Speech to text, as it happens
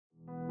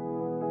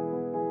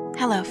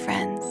Hello,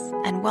 friends,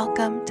 and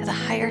welcome to the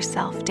Higher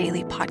Self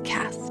Daily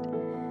Podcast.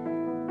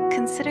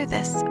 Consider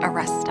this a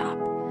rest stop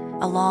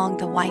along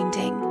the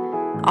winding,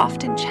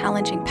 often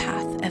challenging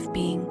path of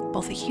being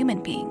both a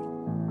human being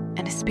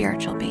and a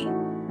spiritual being.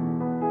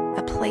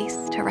 A place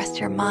to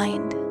rest your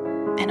mind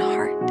and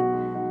heart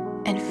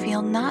and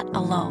feel not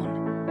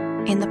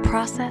alone in the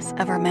process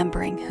of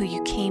remembering who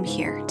you came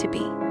here to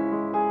be.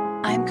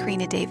 I'm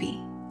Karina Davey,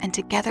 and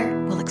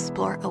together we'll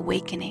explore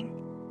awakening,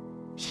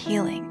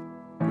 healing,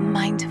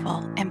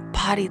 mindful,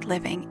 embodied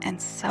living, and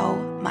so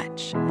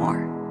much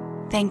more.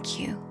 Thank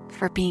you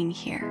for being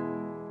here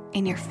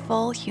in your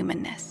full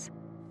humanness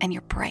and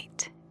your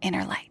bright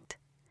inner light.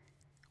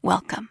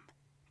 Welcome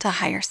to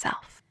Higher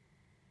Self.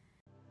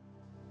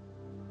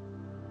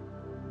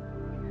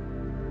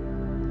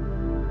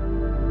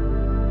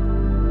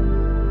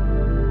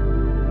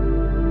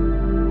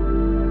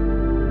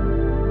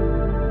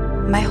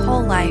 My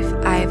whole life,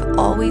 I've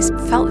always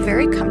felt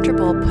very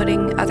comfortable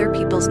putting other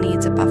people's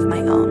needs above my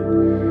own.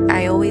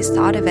 I always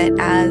thought of it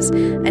as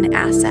an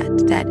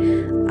asset that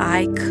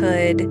I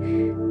could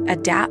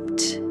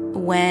adapt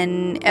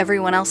when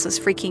everyone else is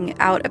freaking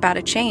out about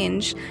a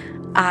change.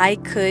 I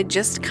could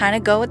just kind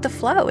of go with the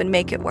flow and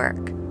make it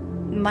work.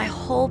 My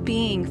whole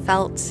being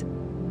felt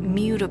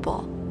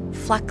mutable,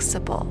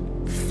 flexible,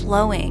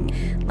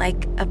 flowing,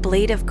 like a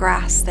blade of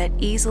grass that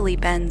easily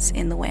bends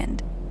in the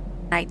wind.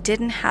 I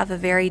didn't have a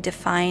very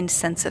defined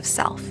sense of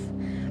self.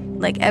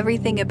 Like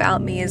everything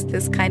about me is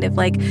this kind of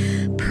like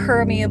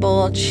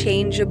permeable,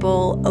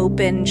 changeable,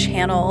 open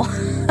channel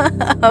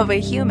of a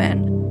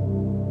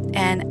human.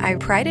 And I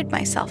prided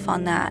myself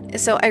on that.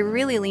 So I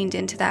really leaned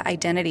into that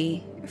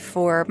identity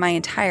for my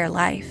entire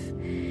life.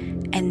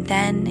 And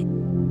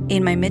then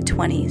in my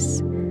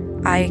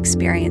mid-20s, I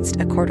experienced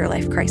a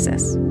quarter-life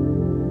crisis.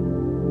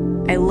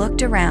 I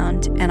looked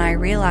around and I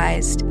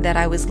realized that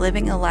I was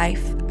living a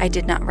life I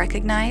did not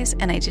recognize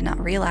and I did not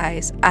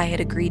realize I had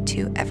agreed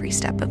to every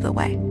step of the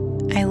way.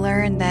 I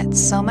learned that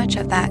so much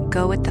of that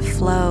go with the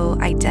flow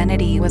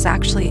identity was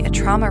actually a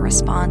trauma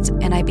response,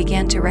 and I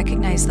began to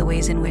recognize the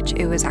ways in which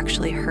it was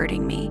actually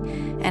hurting me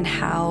and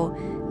how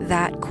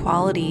that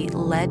quality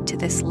led to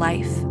this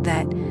life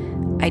that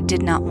I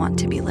did not want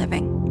to be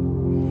living.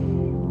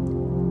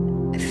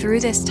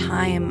 Through this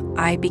time,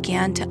 I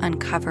began to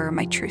uncover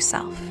my true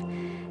self.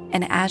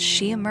 And as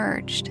she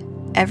emerged,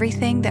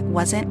 everything that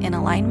wasn't in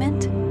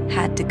alignment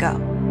had to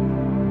go.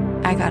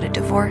 I got a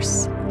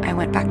divorce. I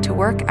went back to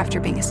work after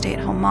being a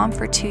stay-at-home mom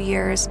for 2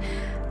 years.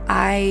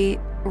 I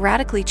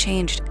radically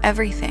changed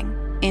everything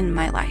in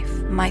my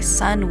life. My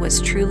son was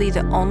truly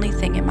the only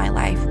thing in my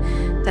life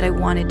that I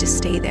wanted to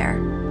stay there,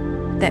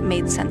 that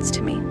made sense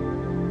to me.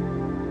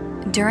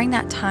 During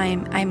that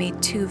time, I made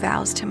 2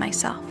 vows to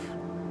myself.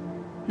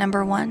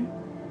 Number 1,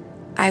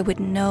 I would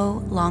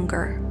no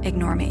longer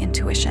ignore my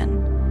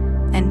intuition.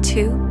 And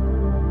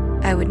 2,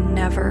 I would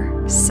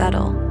never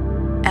settle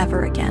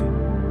ever again.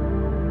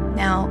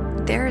 Now,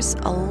 there's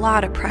a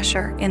lot of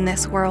pressure in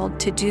this world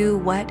to do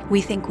what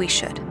we think we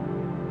should,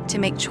 to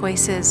make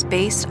choices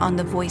based on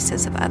the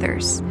voices of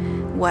others,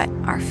 what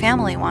our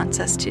family wants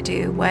us to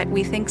do, what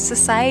we think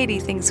society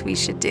thinks we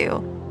should do.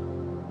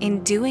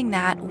 In doing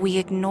that, we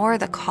ignore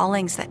the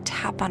callings that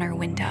tap on our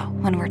window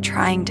when we're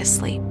trying to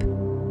sleep.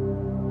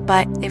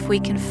 But if we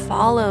can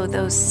follow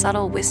those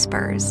subtle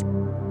whispers,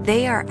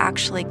 they are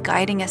actually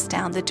guiding us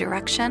down the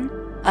direction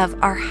of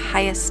our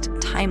highest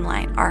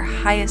timeline, our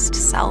highest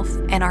self,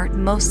 and our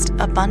most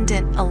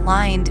abundant,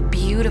 aligned,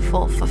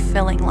 beautiful,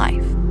 fulfilling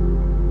life.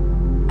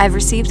 I've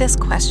received this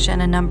question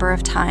a number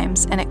of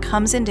times, and it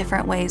comes in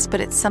different ways,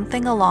 but it's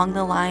something along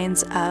the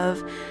lines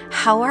of,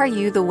 how are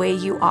you the way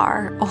you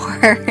are?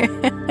 Or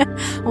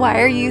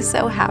why are you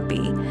so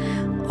happy?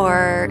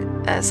 Or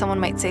someone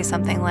might say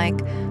something like,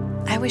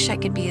 I wish I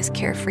could be as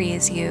carefree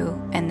as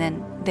you, and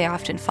then they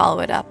often follow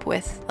it up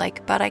with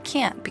like, but I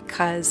can't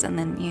because, and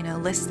then,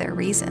 list their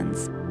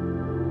reasons.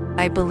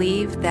 I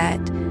believe that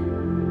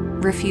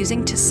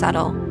refusing to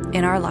settle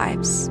in our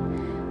lives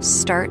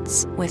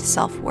starts with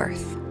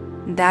self-worth.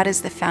 That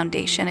is the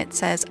foundation. It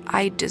says,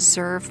 I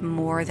deserve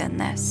more than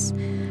this.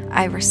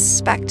 I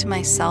respect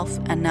myself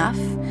enough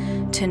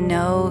to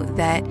know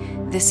that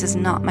this is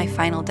not my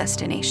final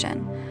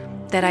destination,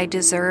 that I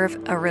deserve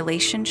a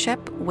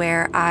relationship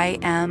where I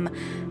am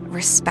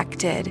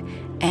respected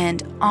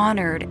and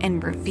honored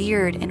and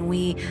revered, and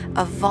we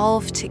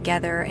evolve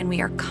together and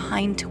we are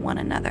kind to one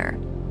another.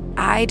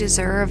 I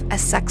deserve a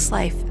sex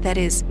life that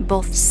is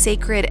both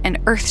sacred and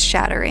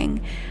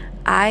earth-shattering.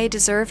 I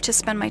deserve to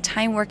spend my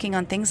time working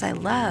on things I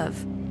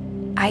love.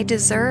 I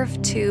deserve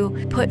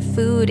to put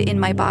food in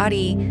my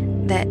body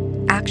that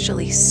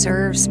actually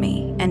serves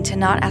me and to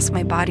not ask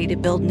my body to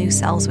build new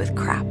cells with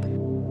crap.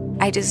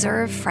 I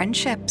deserve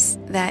friendships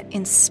that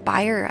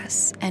inspire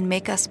us and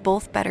make us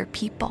both better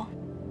people.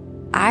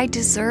 I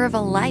deserve a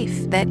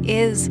life that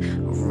is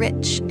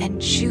rich and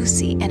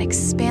juicy and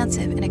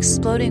expansive and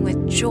exploding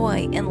with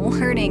joy and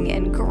learning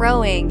and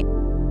growing.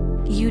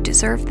 You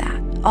deserve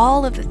that.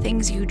 All of the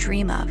things you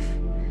dream of,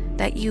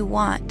 that you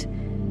want,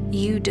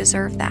 you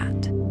deserve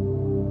that.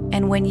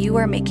 And when you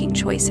are making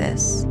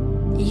choices,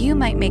 you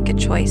might make a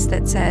choice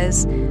that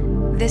says,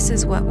 this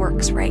is what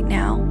works right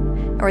now,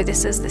 or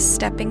this is the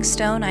stepping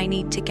stone I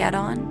need to get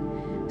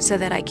on so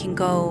that I can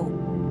go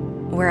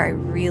where I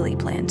really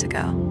plan to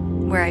go,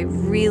 where I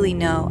really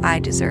know I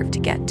deserve to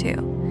get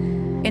to.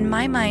 In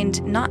my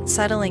mind, not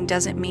settling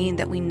doesn't mean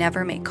that we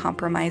never make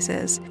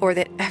compromises or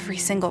that every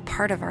single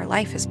part of our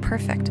life is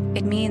perfect.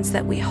 It means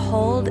that we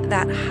hold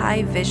that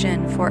high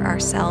vision for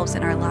ourselves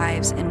and our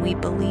lives, and we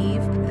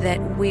believe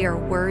that we are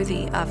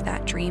worthy of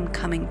that dream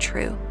coming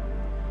true.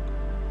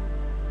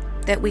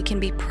 That we can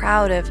be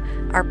proud of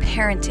our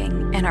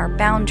parenting and our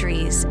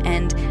boundaries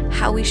and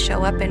how we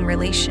show up in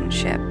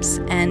relationships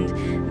and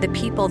the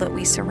people that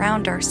we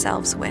surround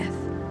ourselves with.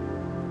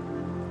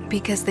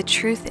 Because the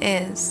truth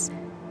is,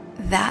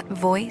 that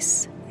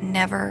voice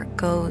never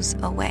goes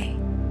away.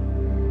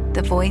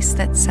 The voice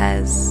that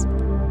says,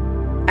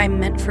 I'm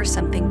meant for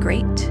something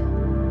great,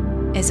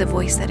 is a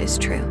voice that is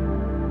true.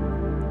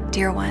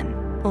 Dear one,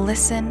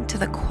 listen to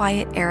the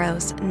quiet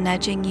arrows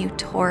nudging you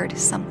toward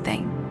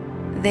something.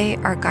 They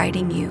are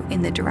guiding you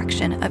in the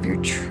direction of your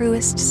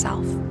truest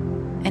self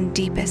and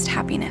deepest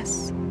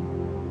happiness.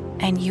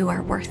 And you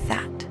are worth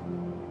that.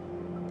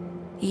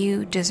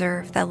 You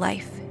deserve the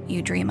life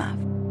you dream of.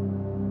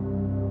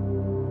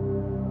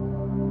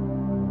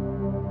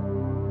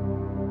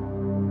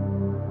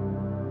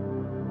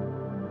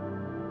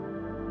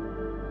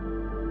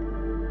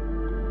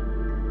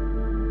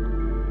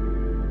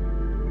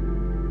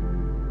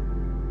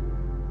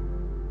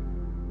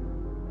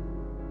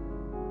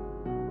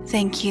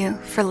 Thank you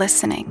for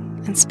listening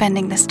and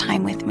spending this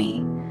time with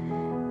me.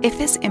 If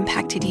this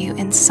impacted you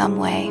in some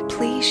way,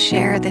 please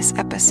share this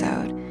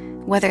episode,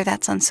 whether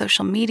that's on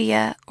social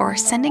media or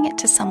sending it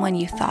to someone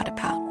you thought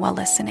about while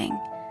listening.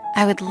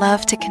 I would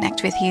love to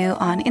connect with you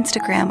on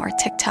Instagram or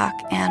TikTok,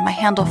 and my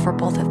handle for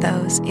both of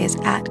those is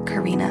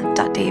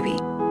 @karina.davy.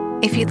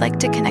 If you'd like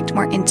to connect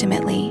more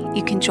intimately,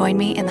 you can join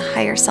me in the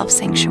Higher Self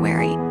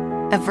Sanctuary,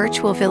 a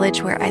virtual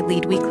village where I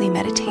lead weekly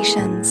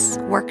meditations,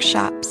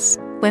 workshops,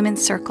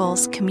 women's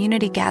circles,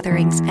 community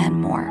gatherings,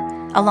 and more,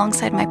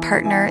 alongside my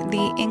partner,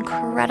 the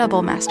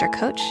incredible master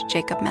coach,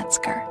 Jacob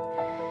Metzger.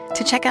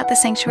 To check out the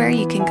sanctuary,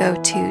 you can go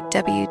to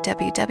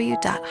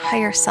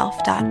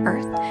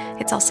www.higherself.earth.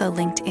 It's also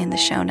linked in the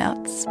show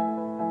notes.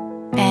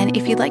 And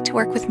if you'd like to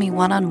work with me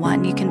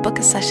one-on-one, you can book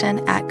a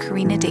session at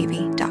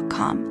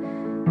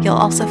karinadavy.com. You'll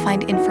also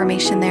find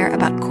information there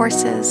about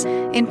courses,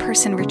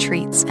 in-person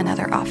retreats, and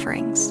other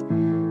offerings.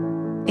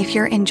 If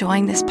you're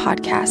enjoying this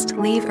podcast,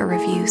 leave a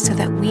review so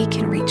that we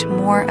can reach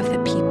more of the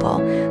people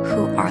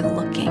who are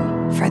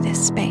looking for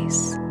this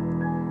space.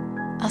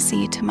 I'll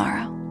see you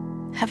tomorrow.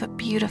 Have a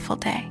beautiful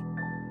day.